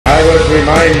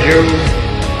remind you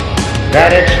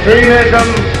that extremism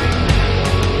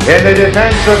in the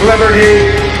defense of liberty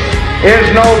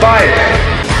is no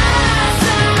vice.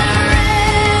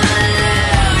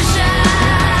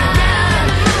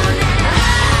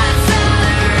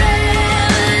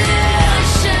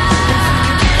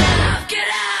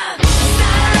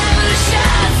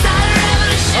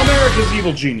 America's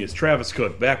Evil Genius, Travis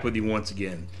Cook, back with you once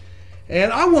again.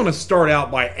 And I want to start out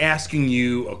by asking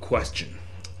you a question.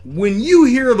 When you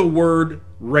hear the word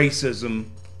racism,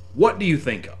 what do you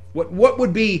think of? What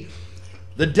would be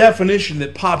the definition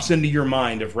that pops into your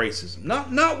mind of racism?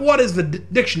 Not what is the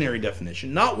dictionary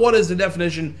definition, not what is the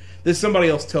definition that somebody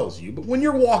else tells you, but when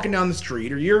you're walking down the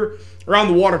street or you're around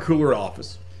the water cooler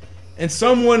office and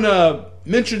someone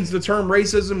mentions the term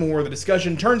racism or the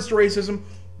discussion turns to racism,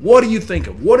 what do you think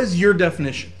of? What is your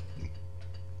definition?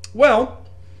 Well,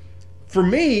 for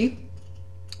me,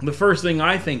 the first thing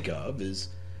I think of is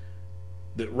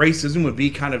that racism would be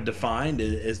kind of defined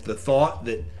as the thought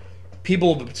that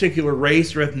people of a particular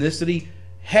race or ethnicity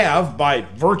have, by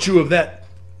virtue of that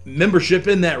membership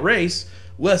in that race,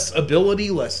 less ability,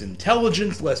 less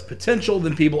intelligence, less potential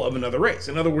than people of another race.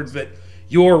 In other words, that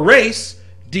your race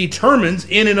determines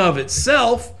in and of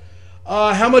itself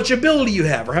how much ability you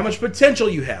have or how much potential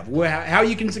you have, how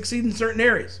you can succeed in certain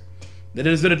areas. That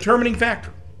is a determining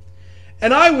factor.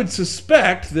 And I would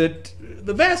suspect that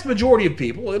the vast majority of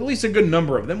people, at least a good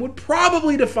number of them, would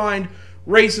probably define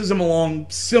racism along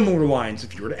similar lines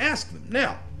if you were to ask them.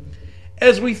 Now,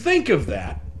 as we think of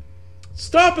that,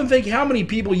 stop and think how many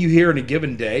people you hear in a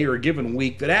given day or a given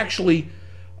week that actually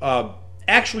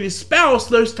espouse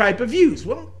those type of views.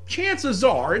 Well, chances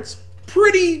are it's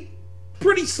pretty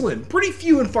slim, pretty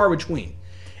few and far between.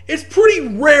 It's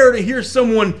pretty rare to hear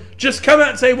someone just come out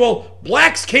and say, well,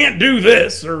 blacks can't do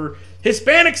this, or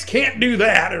Hispanics can't do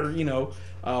that, or,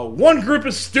 one group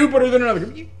is stupider than another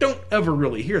group. You don't ever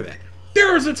really hear that.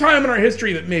 There was a time in our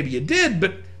history that maybe you did,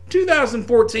 but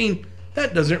 2014,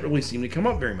 that doesn't really seem to come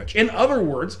up very much. In other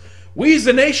words, we as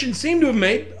a nation seem to have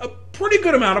made a pretty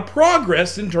good amount of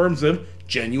progress in terms of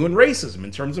genuine racism,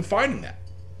 in terms of fighting that.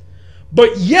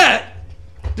 But yet,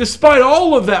 despite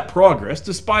all of that progress,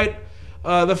 despite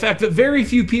the fact that very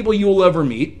few people you will ever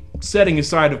meet, setting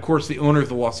aside, of course, the owner of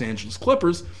the Los Angeles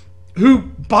Clippers, who,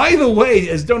 by the way,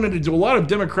 has donated to a lot of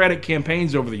Democratic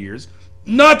campaigns over the years,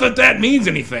 not that that means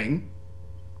anything,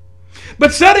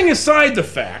 but setting aside the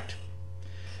fact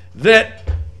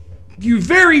that you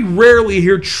very rarely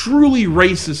hear truly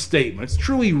racist statements,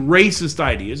 truly racist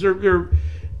ideas,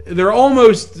 they're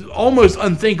almost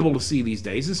unthinkable to see these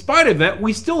days. In spite of that,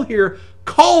 we still hear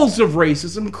calls of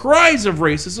racism, cries of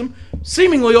racism,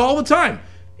 seemingly all the time.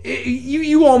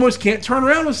 You almost can't turn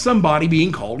around with somebody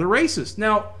being called a racist.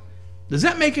 Now, does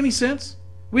that make any sense?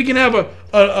 We can have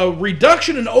a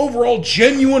reduction in overall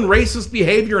genuine racist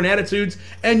behavior and attitudes,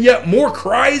 and yet more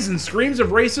cries and screams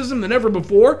of racism than ever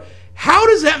before. How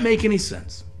does that make any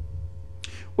sense?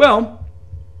 Well,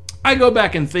 I go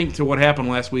back and think to what happened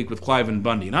last week with Cliven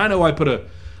Bundy. And I know I put a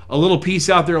little piece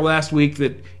out there last week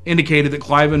that indicated that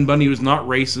Cliven Bundy was not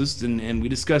racist, and we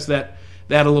discussed that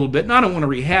a little bit. And I don't want to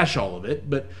rehash all of it,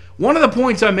 but one of the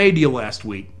points I made to you last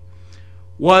week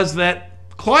was that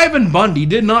Cliven Bundy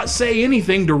did not say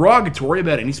anything derogatory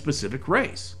about any specific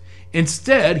race.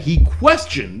 Instead, he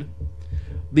questioned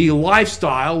the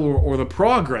lifestyle or the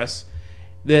progress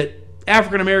that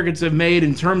African Americans have made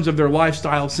in terms of their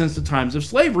lifestyle since the times of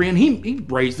slavery, and he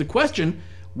raised the question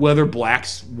whether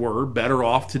blacks were better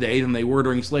off today than they were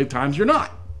during slave times or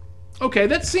not. Okay,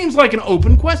 that seems like an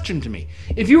open question to me.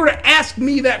 If you were to ask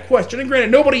me that question, and granted,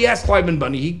 nobody asked Cliven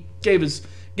Bundy, he gave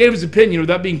his opinion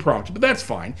without being prompted, but that's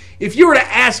fine. If you were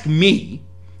to ask me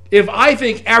if I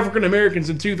think African Americans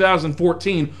in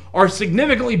 2014 are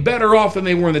significantly better off than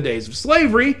they were in the days of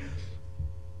slavery,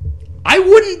 I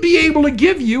wouldn't be able to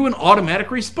give you an automatic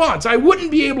response. I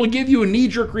wouldn't be able to give you a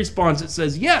knee-jerk response that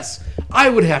says yes. I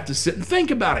would have to sit and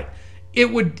think about it. It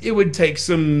would take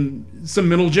some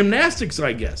mental gymnastics,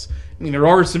 I guess. I mean, there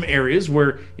are some areas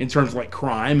where, in terms of like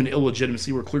crime and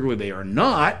illegitimacy, where clearly they are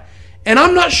not, and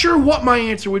I'm not sure what my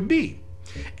answer would be.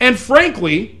 And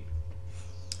frankly,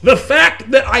 the fact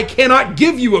that I cannot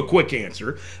give you a quick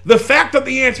answer, the fact that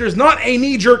the answer is not a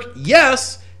knee-jerk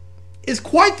yes, is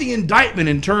quite the indictment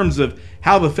in terms of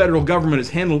how the federal government has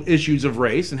handled issues of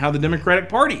race and how the Democratic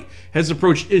Party has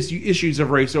approached issues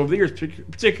of race over the years,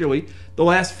 particularly the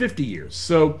last 50 years.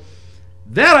 So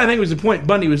that, I think, was the point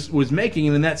Bundy was making,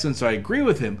 and in that sense I agree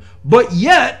with him. But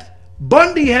yet,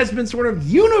 Bundy has been sort of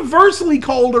universally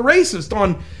called a racist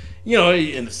on,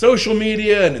 in the social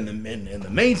media and in the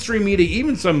mainstream media.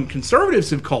 Even some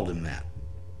conservatives have called him that.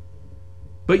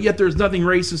 but yet there's nothing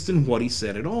racist in what he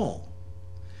said at all.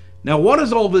 Now, what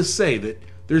does all this say? That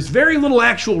there's very little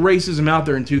actual racism out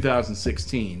there in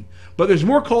 2016, but there's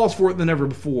more calls for it than ever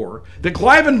before. That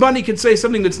Cliven Bundy can say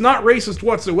something that's not racist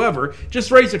whatsoever, just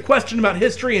raise a question about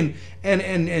history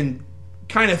and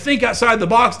kind of think outside the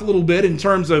box a little bit in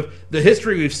terms of the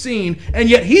history we've seen, and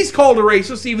yet he's called a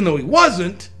racist even though he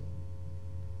wasn't.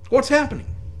 What's happening?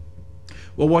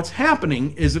 Well, what's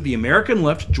happening is that the American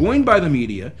left, joined by the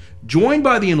media, joined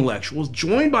by the intellectuals,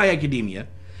 joined by academia,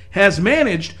 has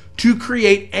managed to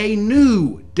create a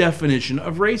new definition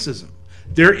of racism.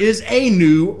 There is a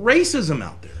new racism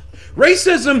out there.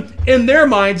 Racism, in their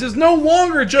minds, is no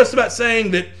longer just about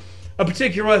saying that a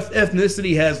particular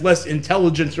ethnicity has less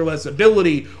intelligence or less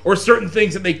ability or certain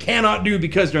things that they cannot do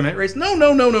because they're that race.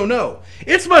 No.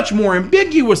 It's much more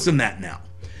ambiguous than that now.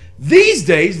 These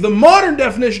days, the modern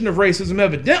definition of racism,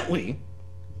 evidently,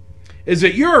 is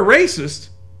that you're a racist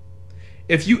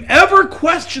if you ever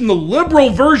question the liberal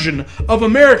version of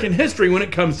American history when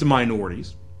it comes to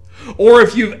minorities, or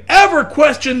if you've ever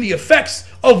questioned the effects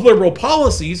of liberal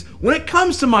policies when it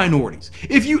comes to minorities.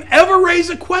 If you ever raise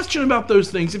a question about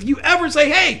those things, if you ever say,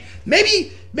 hey,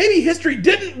 maybe history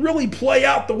didn't really play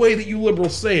out the way that you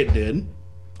liberals say it did,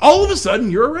 all of a sudden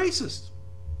you're a racist.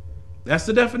 That's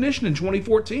the definition in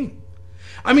 2014.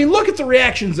 I mean, look at the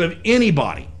reactions of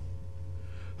anybody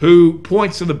who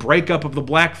points to the breakup of the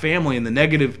black family and the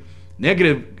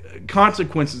negative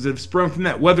consequences that have sprung from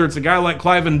that, whether it's a guy like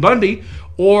Cliven Bundy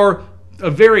or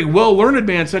a very well-learned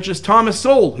man such as Thomas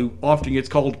Sowell, who often gets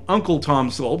called Uncle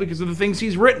Tom Sowell because of the things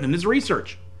he's written in his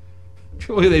research.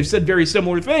 Truly, they've said very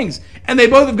similar things, and they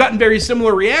both have gotten very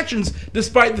similar reactions,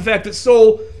 despite the fact that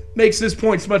Sowell makes his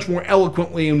points much more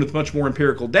eloquently and with much more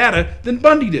empirical data than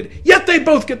Bundy did. Yet they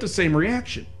both get the same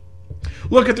reaction.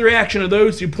 Look at the reaction of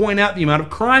those who point out the amount of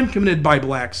crime committed by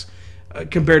blacks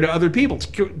compared to other people.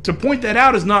 To point that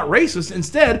out is not racist.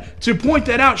 Instead, to point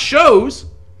that out shows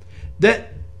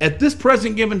that at this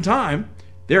present given time,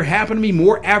 there happen to be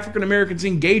more African Americans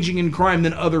engaging in crime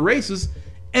than other races,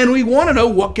 and we want to know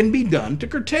what can be done to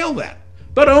curtail that.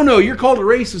 But oh no, you're called a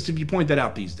racist if you point that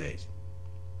out these days.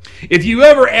 If you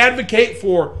ever advocate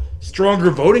for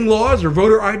stronger voting laws or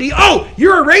voter ID, oh,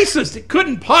 you're a racist. It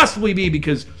couldn't possibly be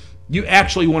because you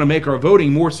actually want to make our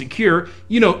voting more secure,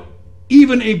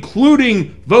 even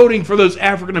including voting for those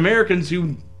African Americans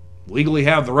who legally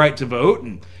have the right to vote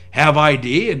and have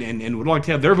ID and would like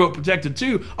to have their vote protected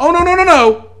too. Oh,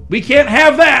 no. We can't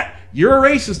have that. You're a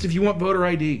racist if you want voter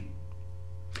ID.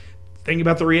 Think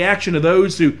about the reaction of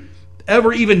those who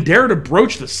ever even dare to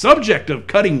broach the subject of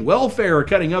cutting welfare or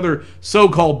cutting other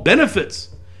so-called benefits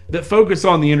that focus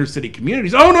on the inner city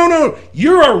communities. Oh, no.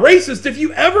 You're a racist if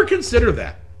you ever consider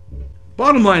that.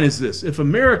 Bottom line is this: if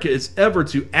America is ever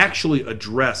to actually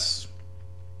address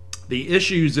the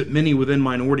issues that many within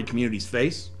minority communities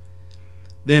face,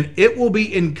 then it will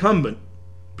be incumbent,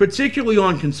 particularly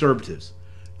on conservatives,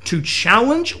 to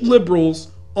challenge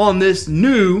liberals on this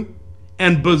new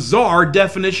and bizarre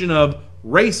definition of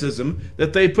racism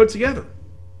that they put together.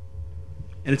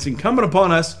 And it's incumbent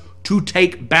upon us to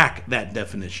take back that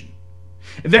definition.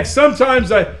 In fact,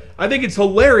 sometimes I think it's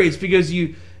hilarious because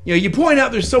you point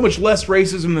out there's so much less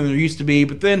racism than there used to be,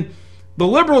 but then the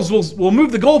liberals will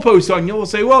move the goalposts on you. They'll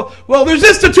say, well, there's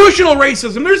institutional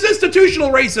racism. There's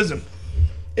institutional racism.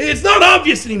 It's not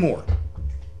obvious anymore.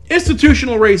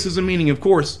 Institutional racism meaning, of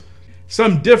course,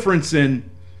 some difference in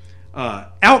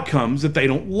outcomes that they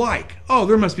don't like. Oh,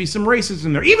 there must be some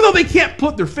racism there. Even though they can't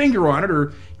put their finger on it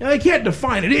or they can't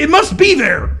define it. It must be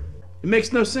there. It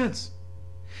makes no sense.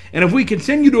 And if we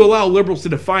continue to allow liberals to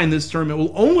define this term, it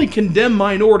will only condemn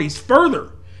minorities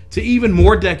further to even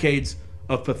more decades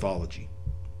of pathology.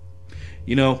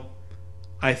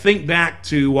 I think back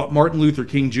to what Martin Luther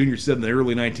King Jr. said in the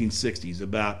early 1960s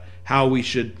about how we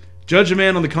should judge a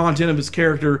man on the content of his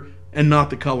character and not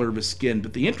the color of his skin.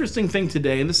 But the interesting thing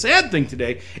today, and the sad thing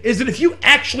today, is that if you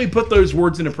actually put those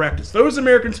words into practice, those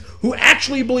Americans who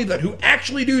actually believe that, who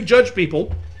actually do judge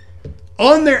people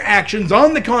on their actions,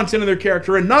 on the content of their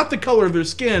character, and not the color of their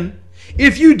skin,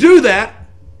 if you do that,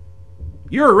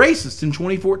 you're a racist in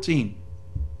 2014.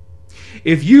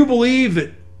 If you believe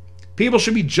that people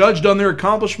should be judged on their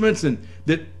accomplishments and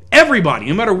that everybody,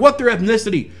 no matter what their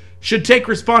ethnicity, should take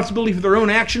responsibility for their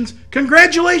own actions,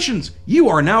 congratulations, you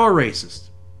are now a racist.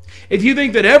 If you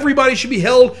think that everybody should be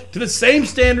held to the same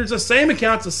standards, the same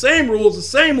accounts, the same rules, the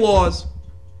same laws,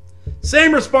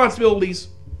 same responsibilities,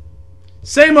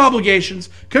 same obligations,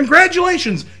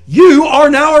 congratulations, you are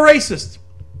now a racist.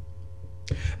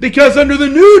 Because under the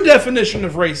new definition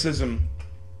of racism,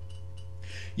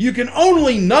 you can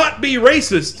only not be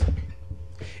racist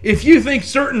if you think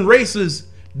certain races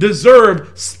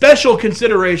deserve special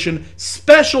consideration,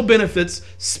 special benefits,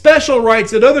 special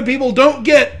rights that other people don't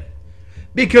get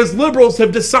because liberals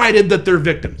have decided that they're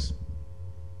victims.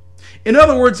 In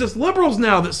other words, it's liberals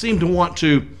now that seem to want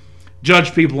to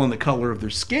judge people on the color of their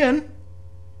skin.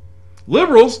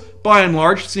 Liberals, by and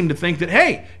large, seem to think that,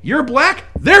 hey, you're black,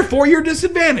 therefore you're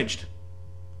disadvantaged.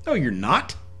 No, you're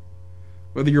not.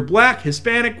 Whether you're black,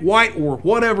 Hispanic, white, or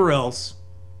whatever else,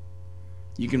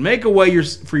 you can make a way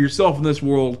for yourself in this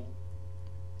world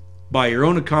by your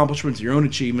own accomplishments, your own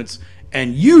achievements,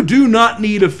 and you do not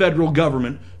need a federal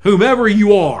government, whomever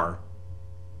you are,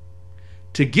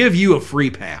 to give you a free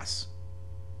pass.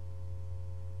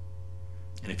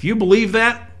 And if you believe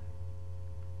that,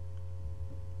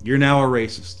 you're now a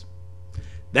racist.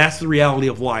 That's the reality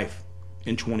of life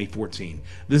in 2014.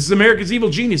 This is America's Evil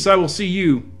Genius. I will see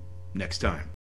you next time.